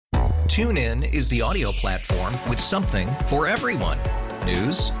TuneIn is the audio platform with something for everyone.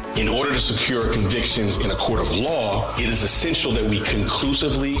 News. In order to secure convictions in a court of law, it is essential that we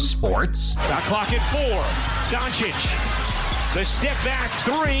conclusively. Sports. Shot clock at 4. Doncic. The step back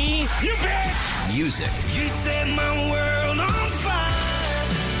 3. You bet. Music. You set my world on fire.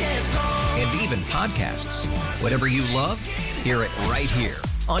 Yes, and even podcasts. Whatever you love, hear it right here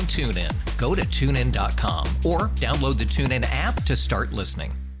on TuneIn. Go to TuneIn.com or download the TuneIn app to start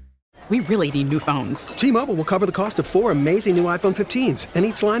listening. We really need new phones. T-Mobile will cover the cost of 4 amazing new iPhone 15s, and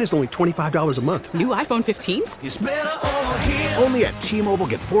each line is only $25 a month. New iPhone 15s? it's better over here. Only at T-Mobile,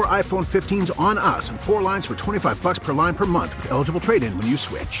 get 4 iPhone 15s on us and 4 lines for $25 per line per month with eligible trade-in when you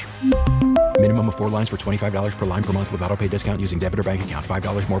switch. Minimum of 4 lines for $25 per line per month with autopay discount using debit or bank account.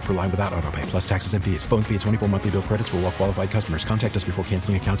 $5 more per line without autopay, plus taxes and fees. Phone fee at 24 monthly bill credits for well-qualified customers. Contact us before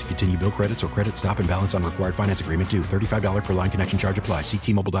canceling account to continue bill credits or credit stop and balance on required finance agreement due. $35 per line connection charge applies. See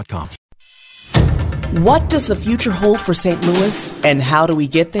T-Mobile.com. What does the future hold for St. Louis, and how do we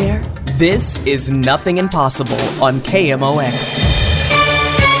get there? This is Nothing Impossible on KMOX.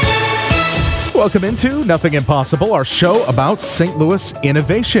 Welcome into Nothing Impossible, our show about St. Louis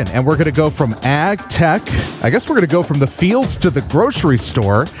innovation. And we're going to go from ag, tech, I guess we're going to go from the fields to the grocery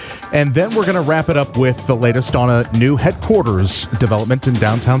store, and then we're going to wrap it up with the latest on a new headquarters development in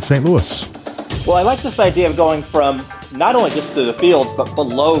downtown St. Louis. Well, I like this idea of going from not only just to the fields, but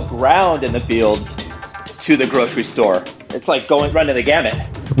below ground in the fields to the grocery store. It's like running the gamut.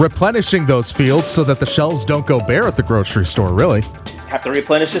 Replenishing those fields so that the shelves don't go bare at the grocery store, really. Have to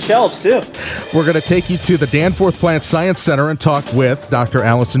replenish the shelves, too. We're going to take you to the Danforth Plant Science Center and talk with Dr.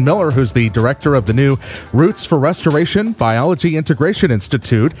 Allison Miller, who's the director of the new Roots for Restoration Biology Integration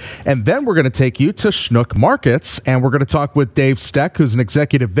Institute. And then we're going to take you to Schnuck Markets, and we're going to talk with Dave Steck, who's an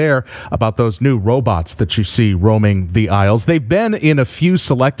executive there, about those new robots that you see roaming the aisles. They've been in a few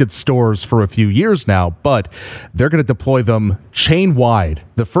selected stores for a few years now, but they're going to deploy them chain-wide.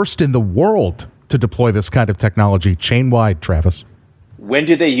 The first in the world to deploy this kind of technology chain-wide, Travis. When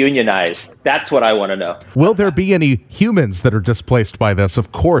do they unionize? That's what I want to know. Will there be any humans that are displaced by this?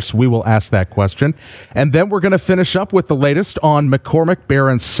 Of course, we will ask that question. And then we're going to finish up with the latest on McCormick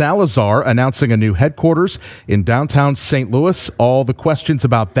Baron Salazar announcing a new headquarters in downtown St. Louis. All the questions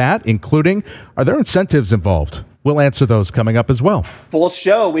about that, including, are there incentives involved? We'll answer those coming up as well. Full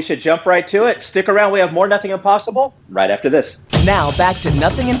show. We should jump right to it. Stick around. We have more Nothing Impossible right after this. Now back to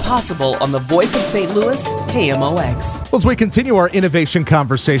Nothing Impossible on the voice of St. Louis, KMOX. Well, as we continue our innovation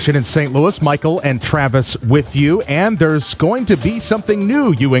conversation in St. Louis, Michael and Travis with you, and there's going to be something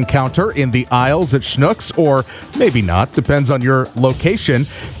new you encounter in the aisles at Schnucks, or maybe not, depends on your location.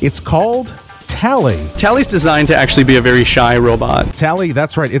 It's called Tally. Tally's designed to actually be a very shy robot. Tally,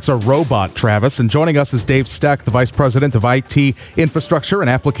 that's right. It's a robot, Travis. And joining us is Dave Steck, the Vice President of IT Infrastructure and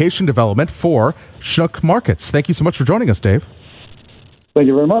Application Development for Schnuck Markets. Thank you so much for joining us, Dave. Thank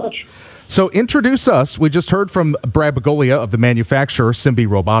you very much. So introduce us. We just heard from Brad Bagolia of the manufacturer, Simbi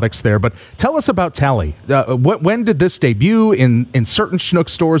Robotics there, but tell us about Tally. When did this debut in certain Schnuck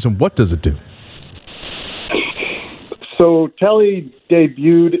stores, and what does it do? So Tally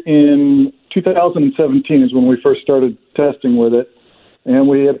debuted in 2017 is when we first started testing with it, and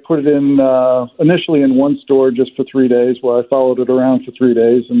we had put it in initially in one store just for 3 days, where I followed it around for 3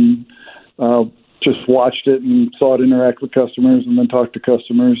 days and just watched it and saw it interact with customers and then talk to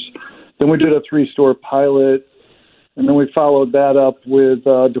customers. Then we did a 3-store pilot, and then we followed that up with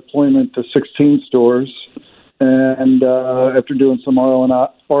deployment to 16 stores. And after doing some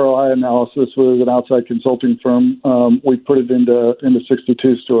ROI analysis with an outside consulting firm, we put it into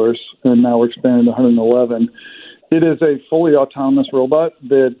 62 stores, and now we're expanding to 111. It is a fully autonomous robot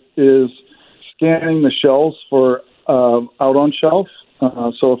that is scanning the shelves for out on shelf.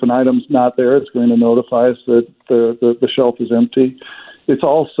 So if an item's not there, it's going to notify us that the shelf is empty. It's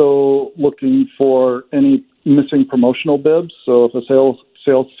also looking for any missing promotional bibs. So if a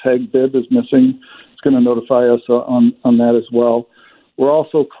sales tag bib is missing, going to notify us on that as well. We're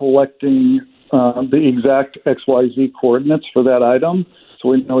also collecting the exact XYZ coordinates for that item, so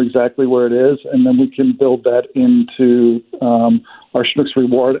we know exactly where it is, and then we can build that into our Schnucks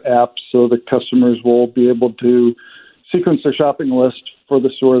Reward app so that customers will be able to sequence their shopping list for the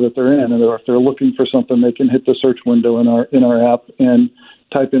store that they're in, and if they're looking for something, they can hit the search window in our app and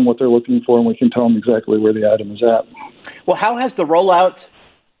type in what they're looking for, and we can tell them exactly where the item is at. Well, how has the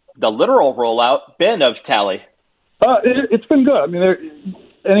literal rollout been of Tally? It's been good. I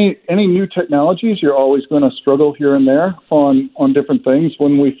mean, any new technologies, you're always going to struggle here and there on different things.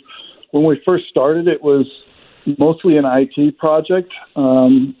 When we first started, it was mostly an IT project,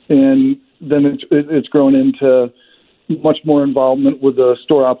 and then it's grown into much more involvement with the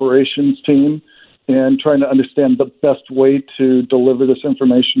store operations team and trying to understand the best way to deliver this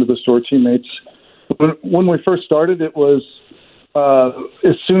information to the store teammates. When we first started, it was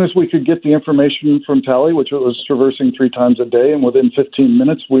as soon as we could get the information from Tally, which it was traversing 3 times a day, and within 15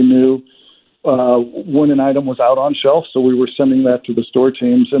 minutes we knew when an item was out on shelf, so we were sending that to the store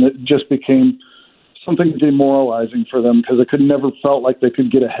teams, and it just became something demoralizing for them because it never felt like they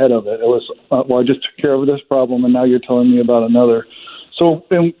could get ahead of it. It was, well, I just took care of this problem, and now you're telling me about another. So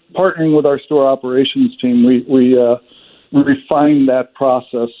in partnering with our store operations team, we refined that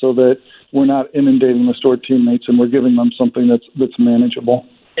process so that we're not inundating the store teammates and we're giving them something that's manageable.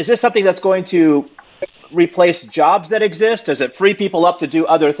 Is this something that's going to replace jobs that exist? Does it free people up to do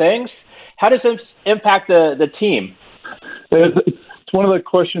other things? How does this impact the team? It's one of the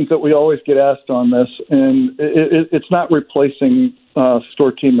questions that we always get asked on this, and it's not replacing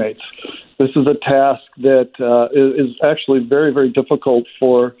store teammates. This is a task that is actually very, very difficult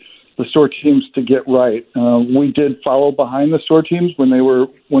for the store teams to get right. We did follow behind the store teams when they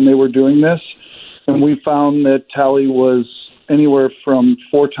were doing this, and we found that Tally was anywhere from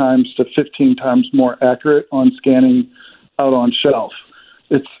 4 times to 15 times more accurate on scanning out on shelf.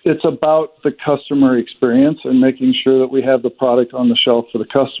 It's about the customer experience and making sure that we have the product on the shelf for the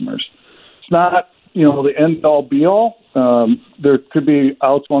customers. It's not, the end-all, be-all. There could be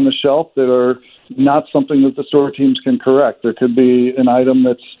outs on the shelf that are not something that the store teams can correct. There could be an item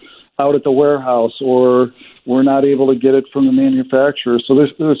that's out at the warehouse, or we're not able to get it from the manufacturer. So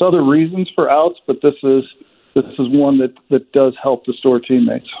there's other reasons for outs, but this is one that does help the store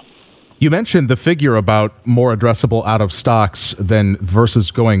teammates. You mentioned the figure about more addressable out of stocks than versus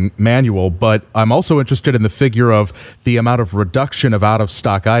going manual, but I'm also interested in the figure of the amount of reduction of out of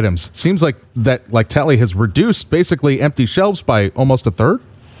stock items. Seems like Tally has reduced basically empty shelves by almost a third.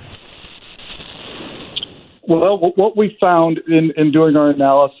 Well, what we found in doing our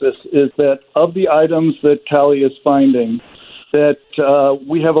analysis is that of the items that Tally is finding, that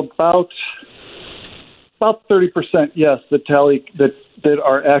we have about 30%, yes, that Tally that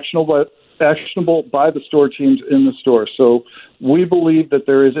are actionable by the store teams in the store. So we believe that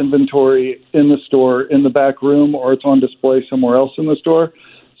there is inventory in the store, in the back room, or it's on display somewhere else in the store,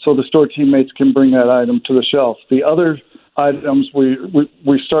 so the store teammates can bring that item to the shelf. The other items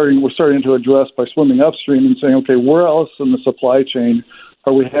we're starting to address by swimming upstream and saying, okay, where else in the supply chain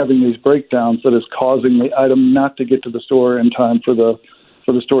are we having these breakdowns that is causing the item not to get to the store in time for the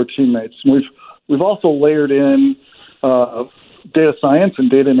store teammates? We've also layered in data science and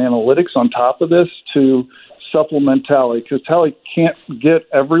data and analytics on top of this to supplement Tally, because Tally can't get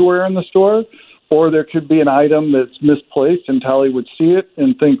everywhere in the store, or there could be an item that's misplaced and Tally would see it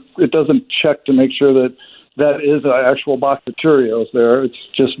and think it doesn't check to make sure that is an actual box of Cheerios there. It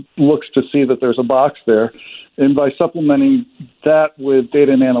just looks to see that there's a box there. And by supplementing that with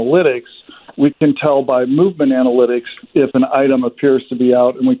data and analytics, we can tell by movement analytics if an item appears to be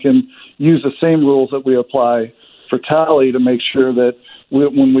out, and we can use the same rules that we apply for Tally to make sure that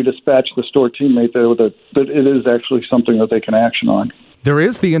when we dispatch the store teammate there, that it is actually something that they can action on. There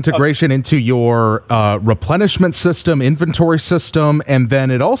is the integration into your replenishment system, inventory system, and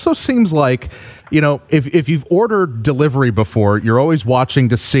then it also seems like, if you've ordered delivery before, you're always watching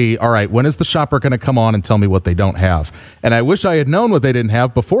to see, all right, when is the shopper going to come on and tell me what they don't have? And I wish I had known what they didn't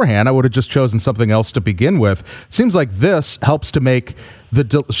have beforehand. I would have just chosen something else to begin with. It seems like this helps to make the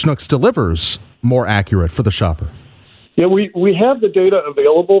Schnucks Delivers more accurate for the shopper. Yeah, we have the data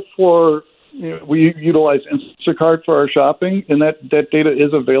available for. We utilize Instacart for our shopping, and that data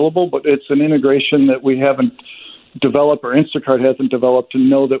is available, but it's an integration that we haven't developed, or Instacart hasn't developed, to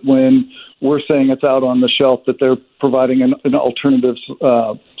know that when we're saying it's out on the shelf, that they're providing an alternative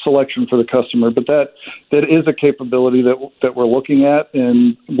selection for the customer. But that is a capability that we're looking at,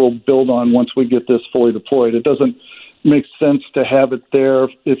 and we'll build on once we get this fully deployed. It doesn't make sense to have it there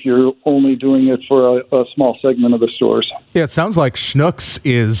if you're only doing it for a small segment of the stores. Yeah, it sounds like Schnucks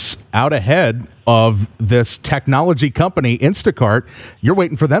is out ahead of this technology company, Instacart. You're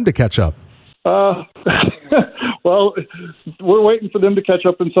waiting for them to catch up. Well, we're waiting for them to catch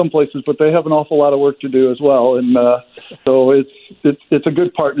up in some places, but they have an awful lot of work to do as well. And so it's a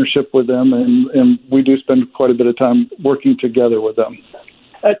good partnership with them, and we do spend quite a bit of time working together with them.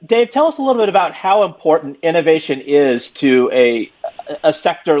 Dave, tell us a little bit about how important innovation is to a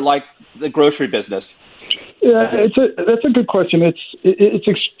sector like the grocery business. Yeah, that's a good question. I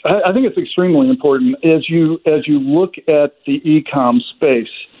think it's extremely important as you look at the e-com space.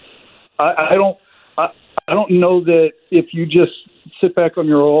 I I don't know that if you just sit back on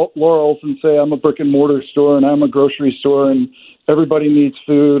your laurels and say, I'm a brick and mortar store and I'm a grocery store and everybody needs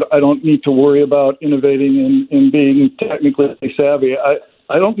food, I don't need to worry about innovating and being technically savvy.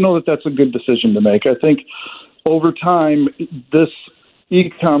 I don't know that that's a good decision to make. I think over time, this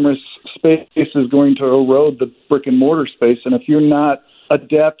e-commerce space is going to erode the brick and mortar space. And if you're not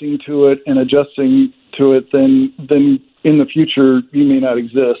adapting to it and adjusting to it, then in the future, you may not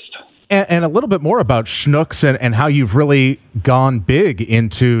exist. And a little bit more about Schnucks and how you've really gone big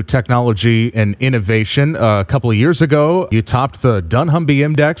into technology and innovation. A couple of years ago, you topped the dunnhumby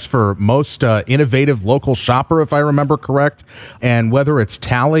Index for most innovative local shopper, if I remember correct. And whether it's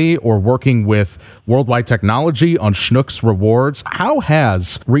Tally or working with Worldwide Technology on Schnucks Rewards, how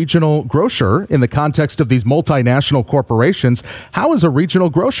has regional grocer, in the context of these multinational corporations, how has a regional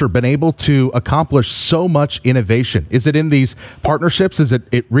grocer been able to accomplish so much innovation? Is it in these partnerships? Is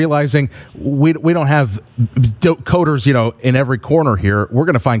it realizing we don't have coders, in every corner here? We're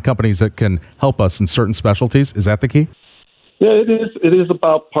going to find companies that can help us in certain specialties. Is that the key? Yeah, it is. It is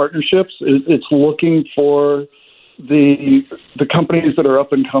about partnerships. It's looking for the companies that are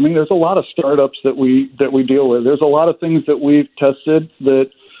up and coming. There's a lot of startups that we deal with. There's a lot of things that we've tested that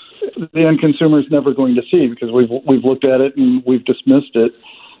the end consumer is never going to see because we've looked at it and we've dismissed it.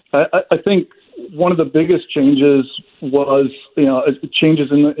 I think one of the biggest changes was changes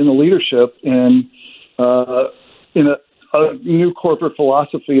in the leadership and in a new corporate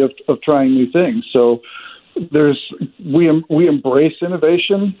philosophy of trying new things. So we embrace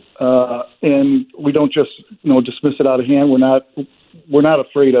innovation and we don't just dismiss it out of hand. We're not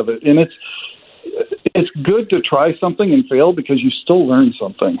afraid of it, and it's good to try something and fail because you still learn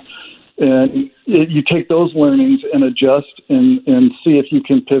something. And you take those learnings and adjust and see if you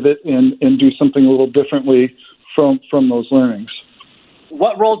can pivot and do something a little differently from those learnings.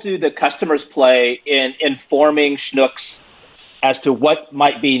 What role do the customers play in informing Schnucks as to what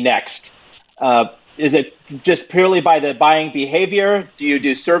might be next? Is it just purely by the buying behavior? Do you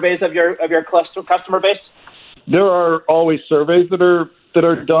do surveys of your customer base? There are always surveys that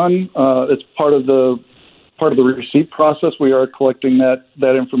are done. It's part of the receipt process. We are collecting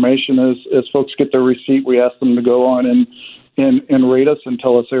that information as folks get their receipt. We ask them to go on and rate us and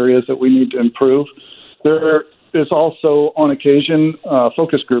tell us areas that we need to improve. There is also, on occasion,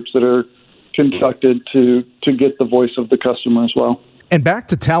 focus groups that are conducted to get the voice of the customer as well. And back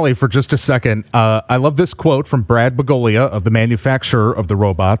to Tally for just a second. I love this quote from Brad Bagolia of the manufacturer of the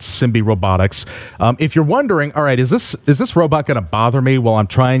robots, Simbi Robotics. If you're wondering, all right, is this robot going to bother me while I'm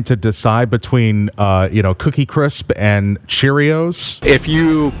trying to decide between Cookie Crisp and Cheerios? If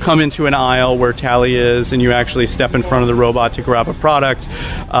you come into an aisle where Tally is and you actually step in front of the robot to grab a product,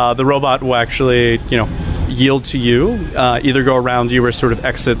 the robot will actually, yield to you, either go around you or sort of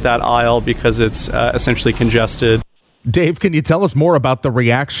exit that aisle because it's essentially congested. Dave, can you tell us more about the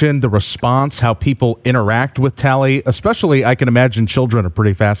reaction, the response, how people interact with Tally? Especially, I can imagine children are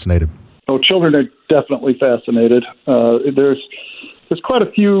pretty fascinated. Oh, children are definitely fascinated. There's quite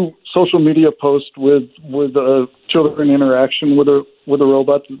a few social media posts with children interaction with a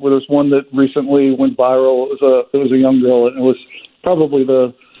robot. There's one that recently went viral. It was a young girl, and it was probably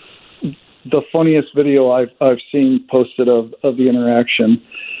the funniest video I've seen posted of the interaction.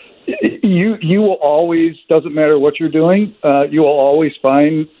 You will always, doesn't matter what you're doing, you will always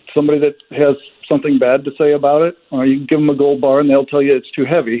find somebody that has something bad to say about it. You can give them a gold bar and they'll tell you it's too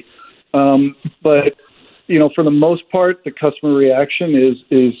heavy. But for the most part, the customer reaction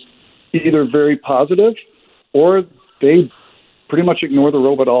is either very positive or they pretty much ignore the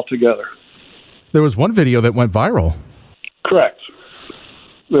robot altogether. There was one video that went viral. Correct.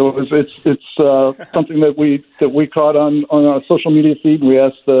 It's something that we caught on our social media feed. We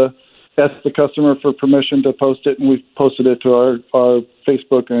asked the customer for permission to post it, and we posted it to our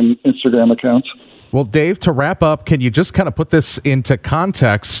Facebook and Instagram accounts. Well, Dave, to wrap up, can you just kind of put this into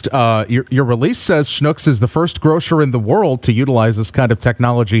context? Your release says Schnucks is the first grocer in the world to utilize this kind of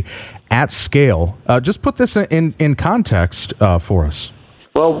technology at scale. Just put this in context for us.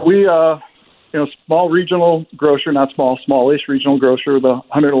 Well, we small regional grocer, not small, smallish regional grocer with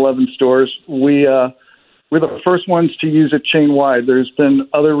 111 stores. We're the first ones to use it chain-wide. There's been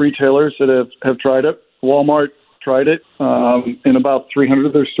other retailers that have tried it. Walmart tried it in about 300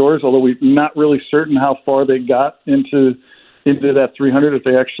 of their stores, although we're not really certain how far they got into that 300, if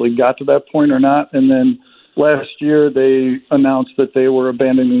they actually got to that point or not. And then last year they announced that they were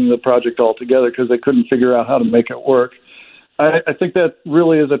abandoning the project altogether because they couldn't figure out how to make it work. I think that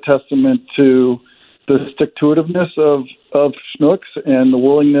really is a testament to the stick-to-itiveness of Schnucks and the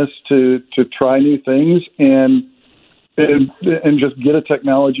willingness to try new things and just get a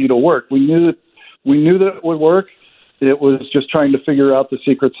technology to work. We knew we knew that it would work. It was just trying to figure out the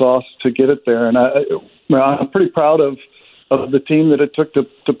secret sauce to get it there. And I'm pretty proud of the team that it took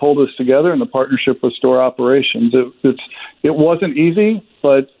to pull this together and the partnership with store operations. It wasn't easy,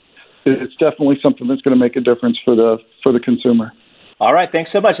 but it's definitely something that's going to make a difference for the consumer. All right.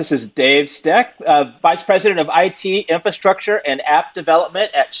 Thanks so much. This is Dave Steck, Vice President of IT Infrastructure and App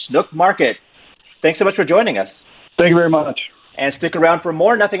Development at Schnuck Market. Thanks so much for joining us. Thank you very much. And stick around for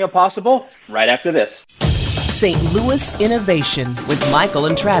more Nothing Impossible right after this. St. Louis Innovation with Michael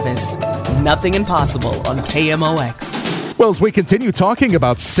and Travis. Nothing Impossible on KMOX. Well, as we continue talking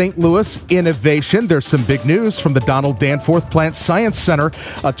about St. Louis innovation, there's some big news from the Donald Danforth Plant Science Center,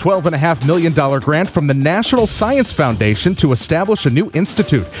 a $12.5 million grant from the National Science Foundation to establish a new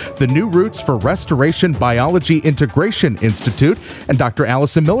institute, the New Roots for Restoration Biology Integration Institute. And Dr.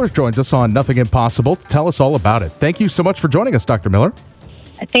 Allison Miller joins us on Nothing Impossible to tell us all about it. Thank you so much for joining us, Dr. Miller.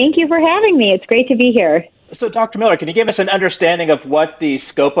 Thank you for having me. It's great to be here. So, Dr. Miller, can you give us an understanding of what the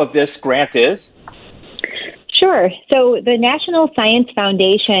scope of this grant is? Sure. So the National Science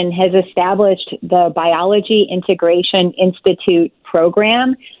Foundation has established the Biology Integration Institute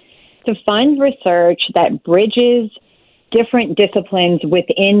program to fund research that bridges different disciplines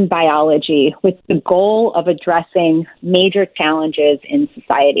within biology with the goal of addressing major challenges in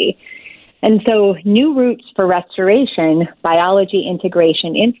society. And so New Roots for Restoration Biology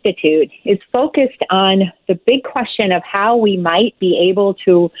Integration Institute is focused on the big question of how we might be able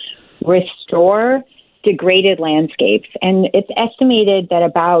to restore degraded landscapes. And it's estimated that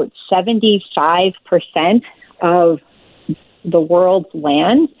about 75% of the world's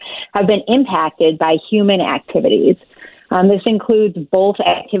lands have been impacted by human activities. This includes both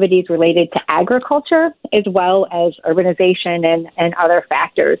activities related to agriculture as well as urbanization and other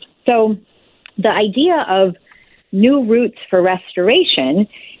factors. So the idea of New Roots for Restoration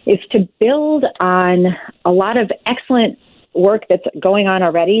is to build on a lot of excellent work that's going on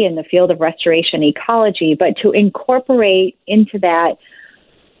already in the field of restoration ecology, but to incorporate into that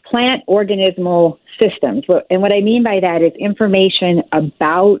plant organismal systems. And what I mean by that is information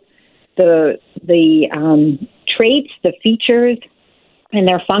about the traits, the features, and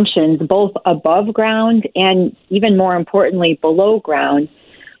their functions, both above ground and even more importantly, below ground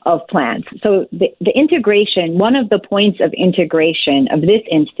of plants. So the integration, one of the points of integration of this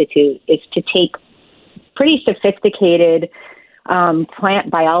institute is to take pretty sophisticated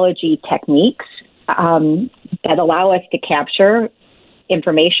plant biology techniques that allow us to capture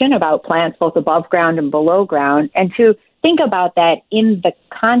information about plants both above ground and below ground, and to think about that in the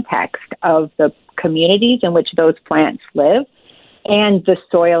context of the communities in which those plants live and the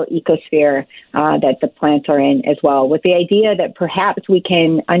soil ecosphere that the plants are in as well, with the idea that perhaps we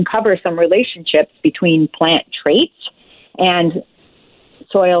can uncover some relationships between plant traits and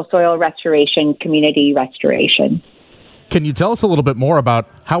soil restoration, community restoration. Can you tell us a little bit more about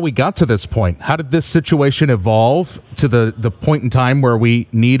how we got to this point? How did this situation evolve to the point in time where we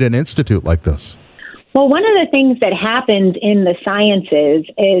need an institute like this? Well, one of the things that happens in the sciences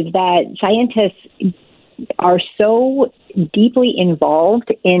is that scientists are so deeply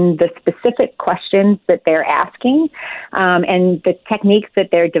involved in the specific questions that they're asking and the techniques that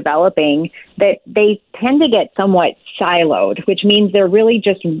they're developing that they tend to get somewhat siloed, which means they're really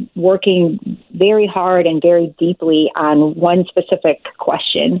just working very hard and very deeply on one specific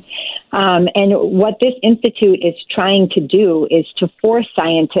question. And what this institute is trying to do is to force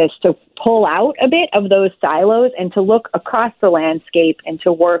scientists to pull out a bit of those silos and to look across the landscape and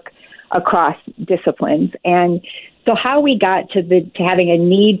to work across disciplines. And so how we got to having a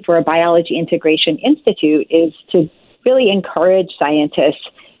need for a Biology Integration Institute is to really encourage scientists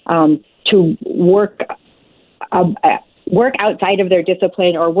to work outside of their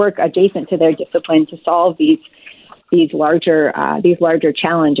discipline or work adjacent to their discipline to solve these larger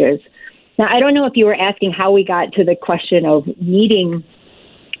challenges. Now, I don't know if you were asking how we got to the question of needing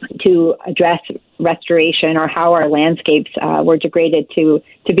to address restoration or how our landscapes were degraded to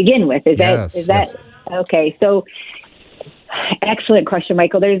begin with. Is that okay? So, excellent question,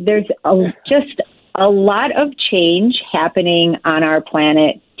 Michael. There's just a lot of change happening on our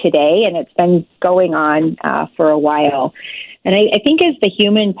planet today, and it's been going on for a while. And I think as the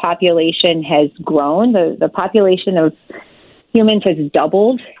human population has grown, the population of humans has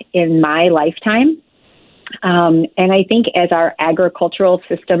doubled in my lifetime. And I think as our agricultural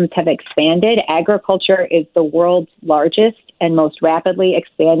systems have expanded, agriculture is the world's largest and most rapidly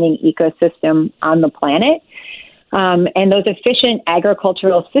expanding ecosystem on the planet. And those efficient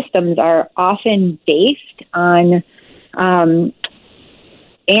agricultural systems are often based on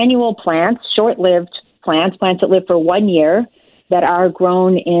annual plants, short-lived plants that live for 1 year, that are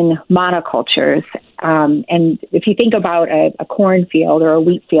grown in monocultures. And if you think about a cornfield or a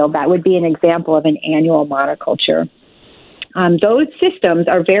wheat field, that would be an example of an annual monoculture. Those systems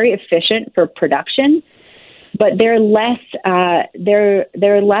are very efficient for production, but they're less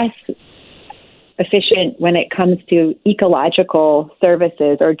efficient when it comes to ecological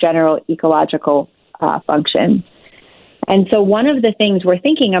services or general ecological function. And so one of the things we're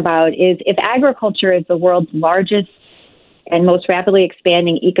thinking about is if agriculture is the world's largest and most rapidly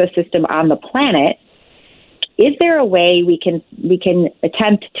expanding ecosystem on the planet, is there a way we can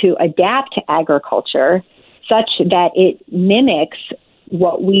attempt to adapt agriculture such that it mimics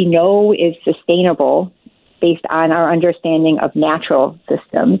what we know is sustainable based on our understanding of natural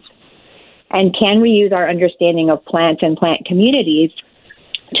systems? And can we use our understanding of plants and plant communities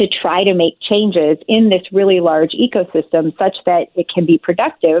to try to make changes in this really large ecosystem such that it can be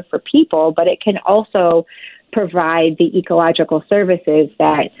productive for people, but it can also provide the ecological services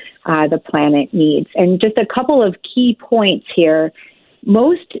that the planet needs? And just a couple of key points here.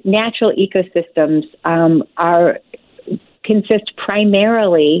 Most natural ecosystems consist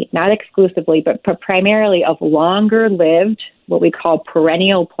primarily, not exclusively, but primarily of longer-lived, what we call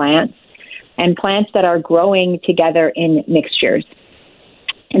perennial plants, and plants that are growing together in mixtures.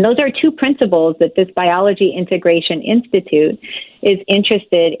 And those are two principles that this Biology Integration Institute is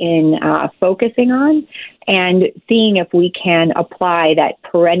interested in focusing on and seeing if we can apply that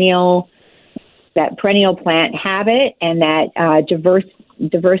perennial plant habit and that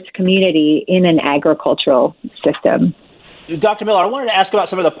diverse community in an agricultural system. Dr. Miller, I wanted to ask about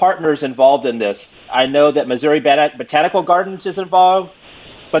some of the partners involved in this. I know that Missouri Botanical Gardens is involved,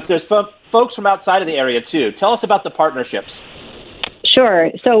 but there's folks from outside of the area too. Tell us about the partnerships.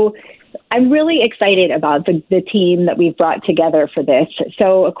 Sure. So I'm really excited about the team that we've brought together for this.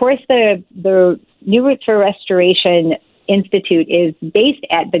 So, of course, the New Roots for Restoration Institute is based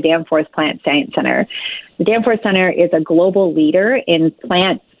at the Danforth Plant Science Center. The Danforth Center is a global leader in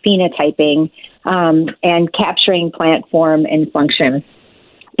plant phenotyping and capturing plant form and function.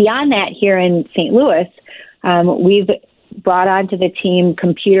 Beyond that, here in St. Louis, we've brought onto the team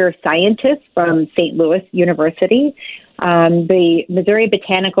computer scientists from St. Louis University, the Missouri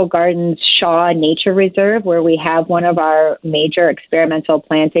Botanical Gardens Shaw Nature Reserve, where we have one of our major experimental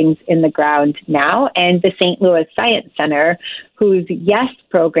plantings in the ground now, and the St. Louis Science Center, whose YES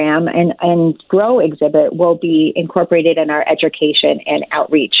program and GROW exhibit will be incorporated in our education and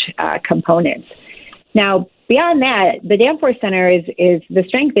outreach components. Now, beyond that, the Danforth Center is the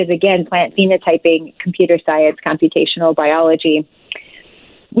strength is, again, plant phenotyping, computer science, computational biology.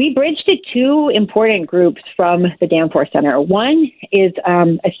 We bridged to two important groups from the Danforth Center. One is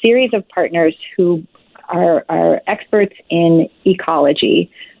a series of partners who are experts in ecology,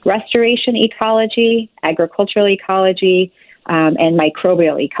 restoration ecology, agricultural ecology, and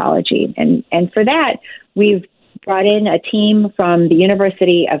microbial ecology. And for that, we've brought in a team from the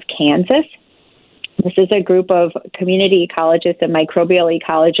University of Kansas. This is a group of community ecologists and microbial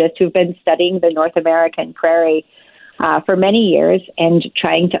ecologists who've been studying the North American prairie for many years and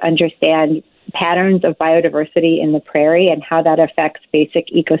trying to understand patterns of biodiversity in the prairie and how that affects basic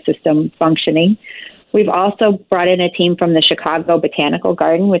ecosystem functioning. We've also brought in a team from the Chicago Botanical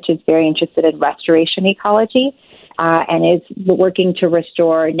Garden, which is very interested in restoration ecology and is working to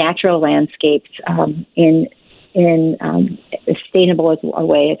restore natural landscapes in as sustainable a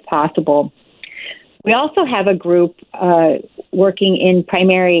way as possible. We also have a group working in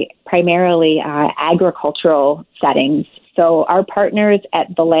primarily agricultural settings. So our partners at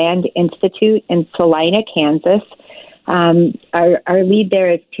the Land Institute in Salina, Kansas, our lead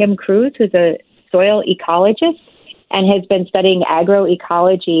there is Tim Cruz, who's a soil ecologist and has been studying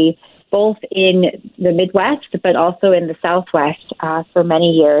agroecology both in the Midwest but also in the Southwest for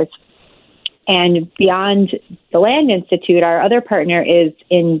many years. And beyond the Land Institute, our other partner is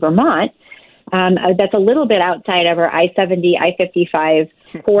in Vermont. That's a little bit outside of our I-70, I-55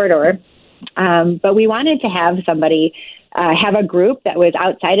 corridor. But we wanted to have somebody have a group that was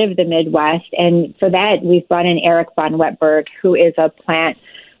outside of the Midwest. And for that, we've brought in Eric von Wetberg, who is a plant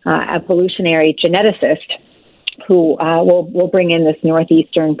evolutionary geneticist who will bring in this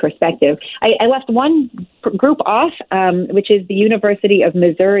Northeastern perspective. I left one group off, which is the University of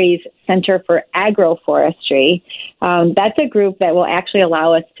Missouri's Center for Agroforestry. That's a group that will actually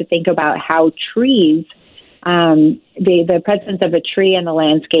allow us to think about how trees, the presence of a tree in the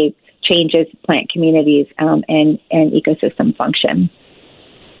landscape changes plant communities and ecosystem function.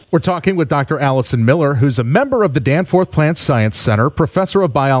 We're talking with Dr. Allison Miller, who's a member of the Danforth Plant Science Center, professor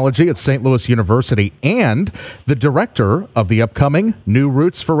of biology at St. Louis University, and the director of the upcoming New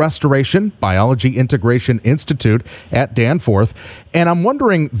Roots for Restoration Biology Integration Institute at Danforth. And I'm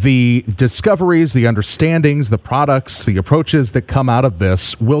wondering, the discoveries, the understandings, the products, the approaches that come out of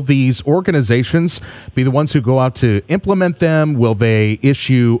this, will these organizations be the ones who go out to implement them? Will they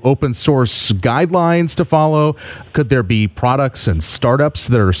issue open source guidelines to follow? Could there be products and startups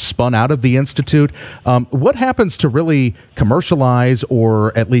that are spun out of the Institute? What happens to really commercialize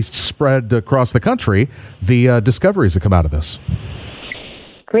or at least spread across the country the discoveries that come out of this?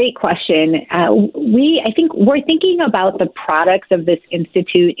 Great question. I think we're thinking about the products of this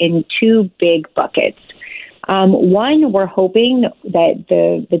institute in two big buckets. One, we're hoping that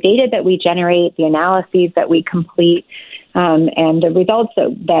the data that we generate, the analyses that we complete, and the results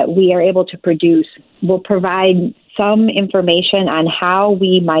that we are able to produce will provide some information on how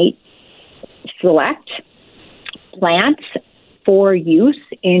we might select plants for use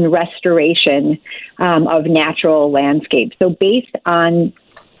in restoration of natural landscapes. So based on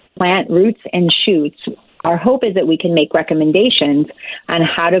plant roots and shoots, our hope is that we can make recommendations on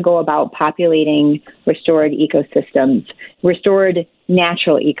how to go about populating restored ecosystems, restored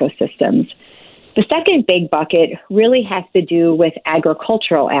natural ecosystems. The second big bucket really has to do with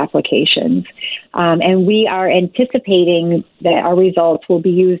agricultural applications. And we are anticipating that our results will be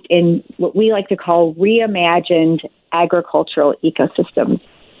used in what we like to call reimagined agricultural ecosystems.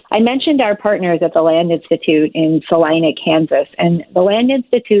 I mentioned our partners at the Land Institute in Salina, Kansas, and the Land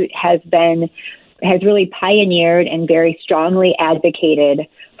Institute has really pioneered and very strongly advocated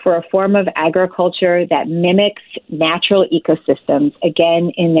for a form of agriculture that mimics natural ecosystems,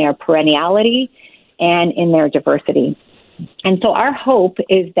 again, in their perenniality and in their diversity. And so our hope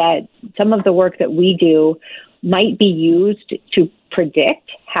is that some of the work that we do might be used to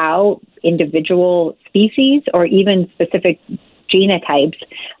predict how individual species or even specific genotypes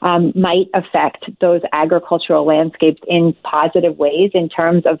might affect those agricultural landscapes in positive ways in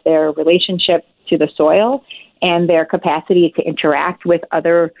terms of their relationship to the soil and their capacity to interact with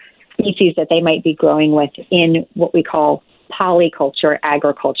other species that they might be growing with in what we call polyculture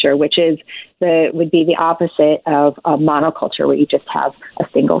agriculture, which would be the opposite of a monoculture where you just have a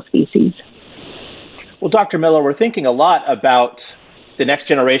single species. Well, Dr. Miller, we're thinking a lot about the next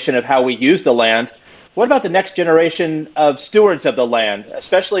generation of how we use the land. What about the next generation of stewards of the land,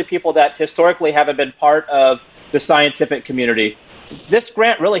 especially people that historically haven't been part of the scientific community? This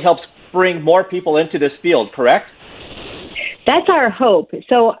grant really helps bring more people into this field, correct? That's our hope.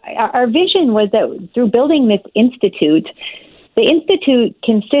 So our vision was that through building this institute, the institute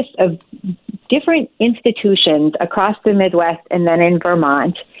consists of different institutions across the Midwest and then in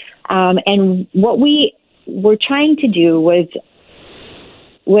Vermont. And what we were trying to do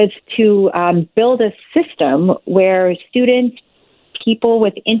was to build a system where students, people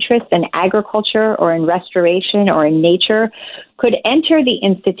with interest in agriculture or in restoration or in nature could enter the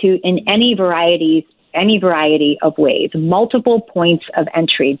institute in any variety of ways, multiple points of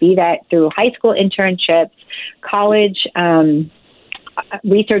entry, be that through high school internships, college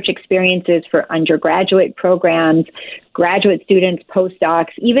research experiences for undergraduate programs, graduate students,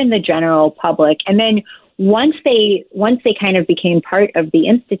 postdocs, even the general public. And then once they kind of became part of the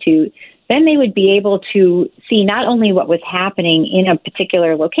institute, then they would be able to see not only what was happening in a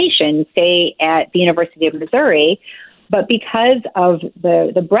particular location, say at the University of Missouri, but because of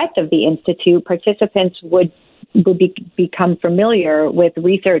the breadth of the institute, participants would become familiar with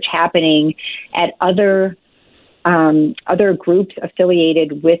research happening at other groups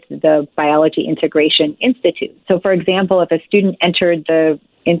affiliated with the Biology Integration Institute. So, for example, if a student entered the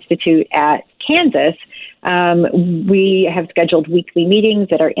institute at Kansas, we have scheduled weekly meetings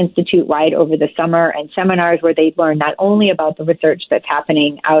that are institute-wide over the summer and seminars where they learn not only about the research that's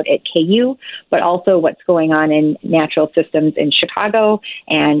happening out at KU, but also what's going on in natural systems in Chicago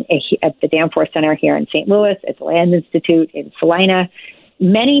and at the Danforth Center here in St. Louis, at the Land Institute in Salina.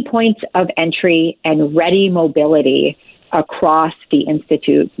 Many points of entry and ready mobility across the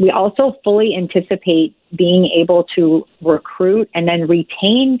institute. We also fully anticipate being able to recruit and then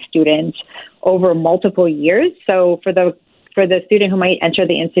retain students over multiple years. So for the student who might enter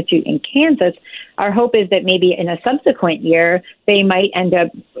the institute in Kansas, our hope is that maybe in a subsequent year, they might end up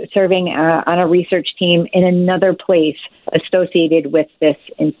serving on a research team in another place associated with this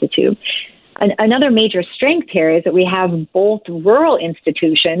institute. Another major strength here is that we have both rural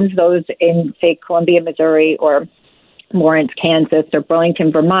institutions, those in, say, Columbia, Missouri, or Lawrence, Kansas, or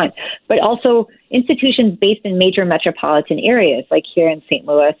Burlington, Vermont, but also institutions based in major metropolitan areas, like here in St.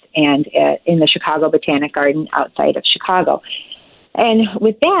 Louis and in the Chicago Botanic Garden outside of Chicago. And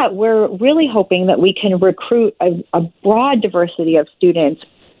with that, we're really hoping that we can recruit a broad diversity of students,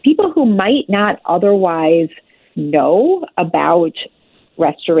 people who might not otherwise know about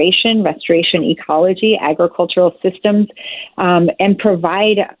restoration ecology, agricultural systems, and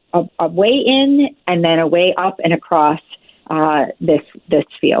provide a way in and then a way up and across this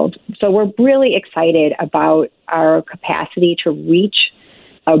field. So we're really excited about our capacity to reach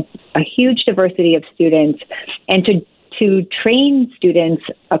a huge diversity of students and to train students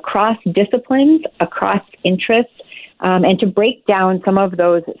across disciplines, across interests, and to break down some of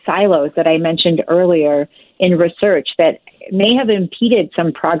those silos that I mentioned earlier in research that may have impeded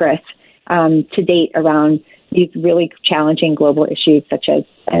some progress to date around these really challenging global issues such as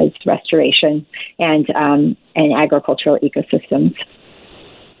restoration and agricultural ecosystems.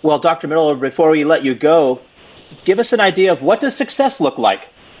 Well, Dr. Miller, before we let you go, give us an idea of what does success look like?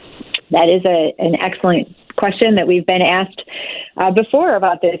 That is an excellent question that we've been asked before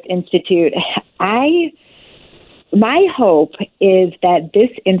about this institute. My hope is that this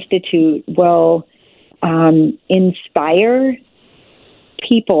institute will inspire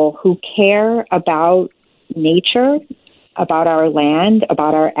people who care about nature, about our land,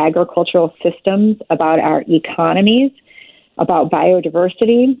 about our agricultural systems, about our economies, about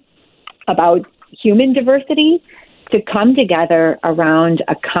biodiversity, about human diversity, to come together around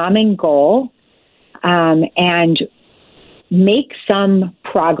a common goal and make some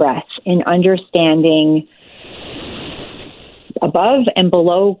progress in understanding above and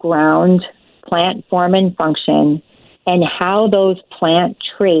below ground plant form and function and how those plant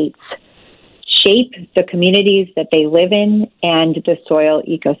traits shape the communities that they live in and the soil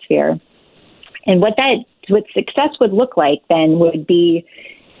ecosphere. And what success would look like then would be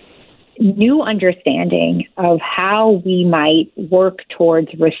new understanding of how we might work towards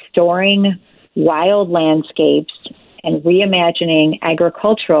restoring wild landscapes and reimagining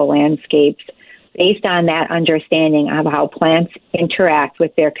agricultural landscapes based on that understanding of how plants interact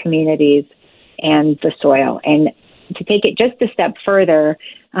with their communities and the soil. And to take it just a step further,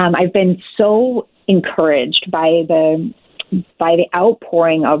 I've been so encouraged by the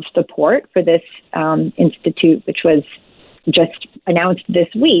outpouring of support for this institute, which was just announced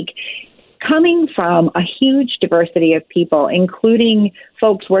this week, coming from a huge diversity of people, including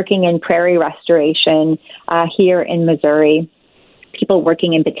folks working in prairie restoration here in Missouri, people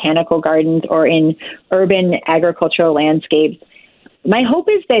working in botanical gardens or in urban agricultural landscapes. My hope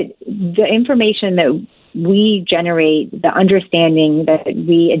is that the information that we generate, the understanding that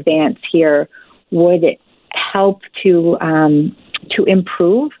we advance here, would help to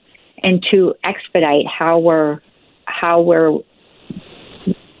improve and to expedite how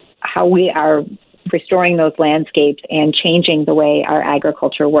we are restoring those landscapes and changing the way our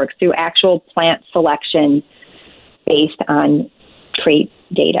agriculture works through actual plant selection based on trait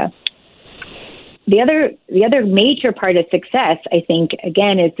data. The other major part of success, I think,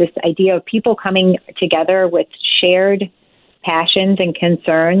 again, is this idea of people coming together with shared passions and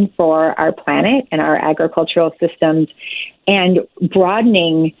concerns for our planet and our agricultural systems, and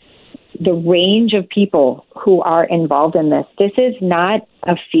broadening the range of people who are involved in this. This is not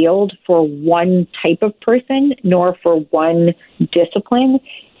a field for one type of person, nor for one discipline.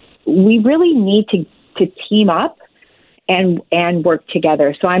 We really need to team up and work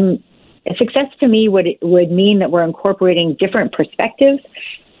together. So success to me would mean that we're incorporating different perspectives,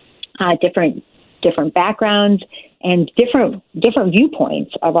 different backgrounds, and different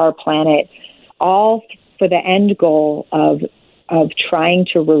viewpoints of our planet, all for the end goal of trying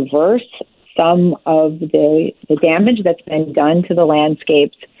to reverse some of the damage that's been done to the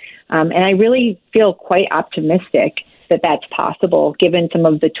landscapes. And I really feel quite optimistic that that's possible, given some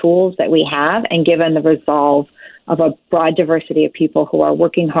of the tools that we have and given the resolve of a broad diversity of people who are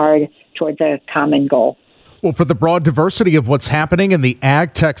working hard towards a common goal. Well, for the broad diversity of what's happening in the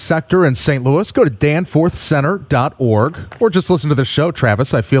ag tech sector in St. Louis, go to danforthcenter.org or just listen to the show,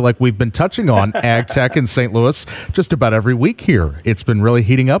 Travis. I feel like we've been touching on ag tech in St. Louis just about every week here. It's been really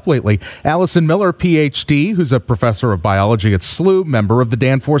heating up lately. Allison Miller, PhD, who's a professor of biology at SLU, member of the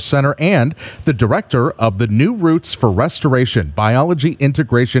Danforth Center, and the director of the New Roots for Restoration Biology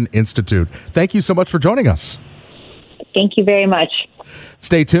Integration Institute. Thank you so much for joining us. Thank you very much.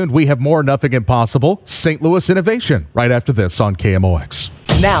 Stay tuned. We have more Nothing Impossible, St. Louis Innovation, right after this on KMOX.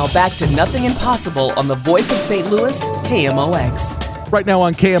 Now back to Nothing Impossible on the Voice of St. Louis, KMOX. Right now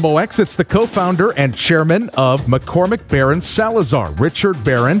on KMOX, it's the co-founder and chairman of McCormick Barron Salazar, Richard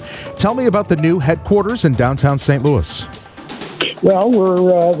Barron. Tell me about the new headquarters in downtown St. Louis. Well,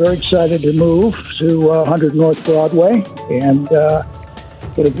 we're very excited to move to 100 North Broadway, and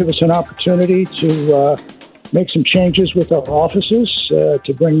it'll give us an opportunity to make some changes with our offices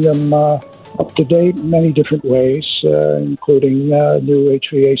to bring them up to date in many different ways, including new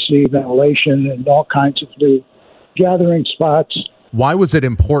HVAC, ventilation, and all kinds of new gathering spots. Why was it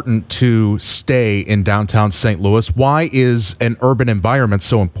important to stay in downtown St. Louis? Why is an urban environment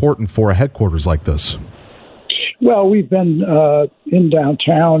so important for a headquarters like this? Well, we've been in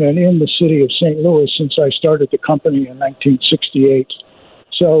downtown and in the city of St. Louis since I started the company in 1968.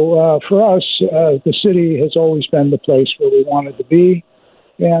 So for us, the city has always been the place where we wanted to be,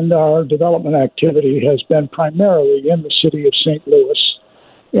 and our development activity has been primarily in the city of St. Louis.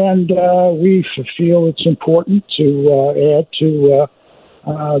 And we feel it's important to add to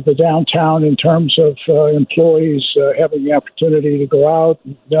the downtown in terms of employees having the opportunity to go out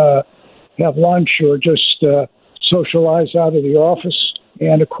and have lunch or just socialize out of the office.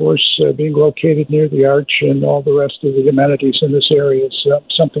 And, of course, being located near the Arch and all the rest of the amenities in this area is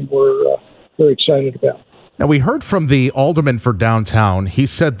something we're very excited about. Now, we heard from the alderman for downtown. He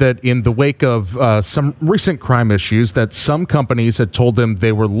said that in the wake of some recent crime issues that some companies had told them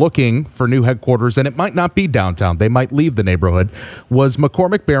they were looking for new headquarters and it might not be downtown. They might leave the neighborhood. Was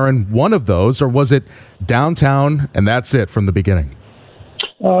McCormick Barron one of those, or was it downtown and that's it from the beginning?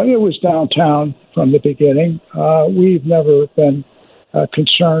 It was downtown from the beginning. We've never been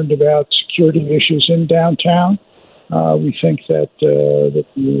concerned about security issues in downtown. We think that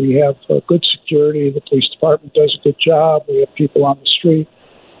we have good security. The police department does a good job. We have people on the street,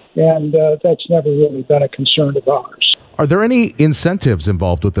 and that's never really been a concern of ours. Are there any incentives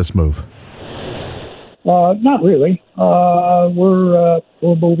involved with this move? Not really. We're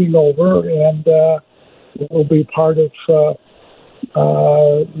moving over, and we'll be part of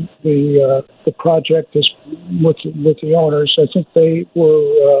the project with the owners. I think they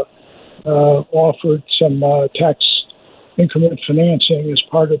were offered some tax increment financing as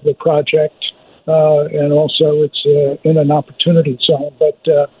part of the project, and also it's in an opportunity zone, but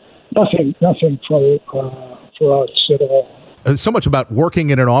nothing for us at all. So much about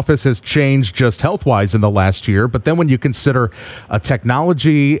working in an office has changed just health-wise in the last year, but then when you consider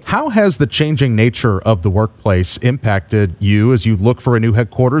technology, how has the changing nature of the workplace impacted you as you look for a new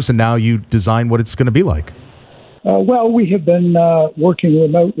headquarters and now you design what it's going to be like? Well, we have been working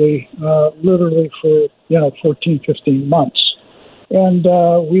remotely literally for 14, 15 months, and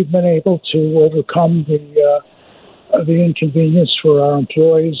we've been able to overcome the inconvenience for our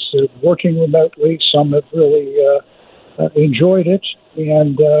employees working remotely. Some have really enjoyed it,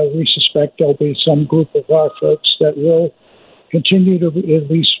 and we suspect there'll be some group of our folks that will continue to at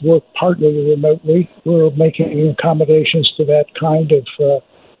least work partly remotely. We're making accommodations to that kind of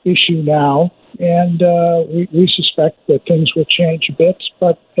issue now, and we suspect that things will change a bit,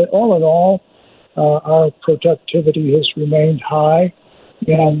 but all in all, our productivity has remained high,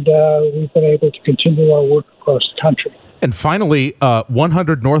 and we've been able to continue our work across the country. And finally,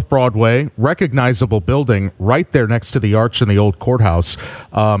 100 North Broadway, recognizable building right there next to the Arch and the old courthouse.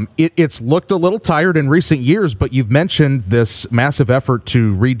 It's looked a little tired in recent years, but you've mentioned this massive effort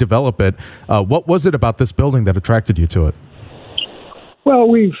to redevelop it. What was it about this building that attracted you to it? Well,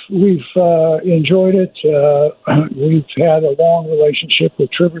 we've enjoyed it. We've had a long relationship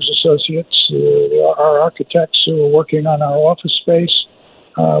with Trivers Associates, our architects who are working on our office space.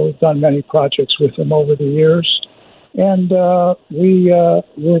 We've done many projects with them over the years. And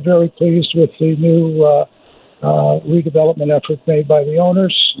we're very pleased with the new redevelopment effort made by the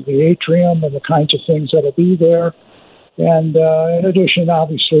owners, the atrium, and the kinds of things that will be there. And in addition,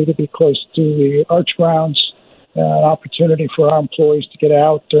 obviously, to be close to the Arch grounds, an opportunity for our employees to get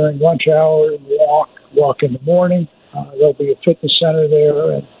out during lunch hour and walk in the morning. There'll be a fitness center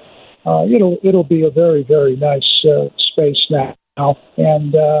there, and it'll be a very, very nice space now.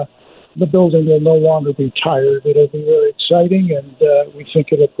 And the building will no longer be tired. It'll be very exciting, and we think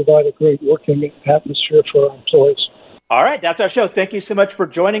it'll provide a great working atmosphere for our employees. All right, that's our show. Thank you so much for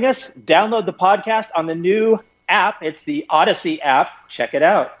joining us. Download the podcast on the new app. It's the Odyssey app. Check it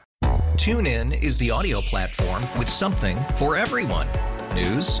out. TuneIn is the audio platform with something for everyone.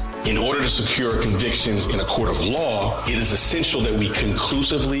 News. In order to secure convictions in a court of law, it is essential that we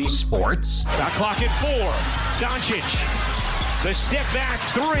conclusively. Sports. Shot clock at 4. Doncic. The step back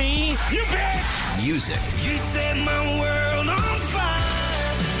 3. You bet. Music. You set my world on fire.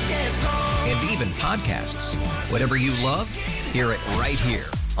 Yes, and even podcasts. Whatever you love, hear it right here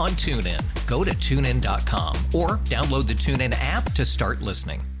on TuneIn. Go to TuneIn.com or download the TuneIn app to start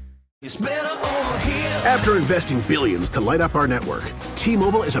listening. It's better over here. After investing billions to light up our network,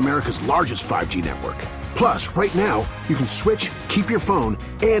 T-Mobile is America's largest 5G network. Plus, right now, you can switch, keep your phone,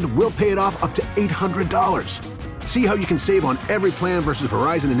 and we'll pay it off up to $800. See how you can save on every plan versus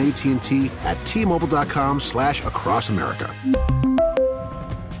Verizon and AT&T at T-Mobile.com/across-America.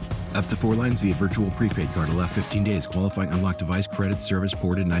 Up to 4 lines via virtual prepaid card. Allow 15 days. Qualifying unlocked device credit service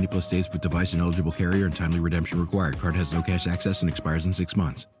ported 90-plus days with device and eligible carrier and timely redemption required. Card has no cash access and expires in 6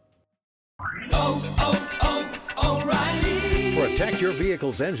 months. O'Reilly. Protect your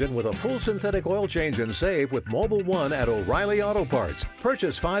vehicle's engine with a full synthetic oil change and save with Mobil 1 at O'Reilly Auto Parts.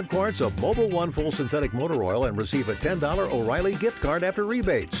 Purchase 5 quarts of Mobil 1 full synthetic motor oil and receive a $10 O'Reilly gift card after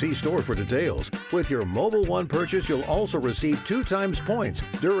rebate. See store for details. With your Mobil 1 purchase, you'll also receive 2 times points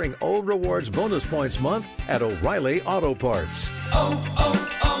during O Rewards Bonus Points Month at O'Reilly Auto Parts.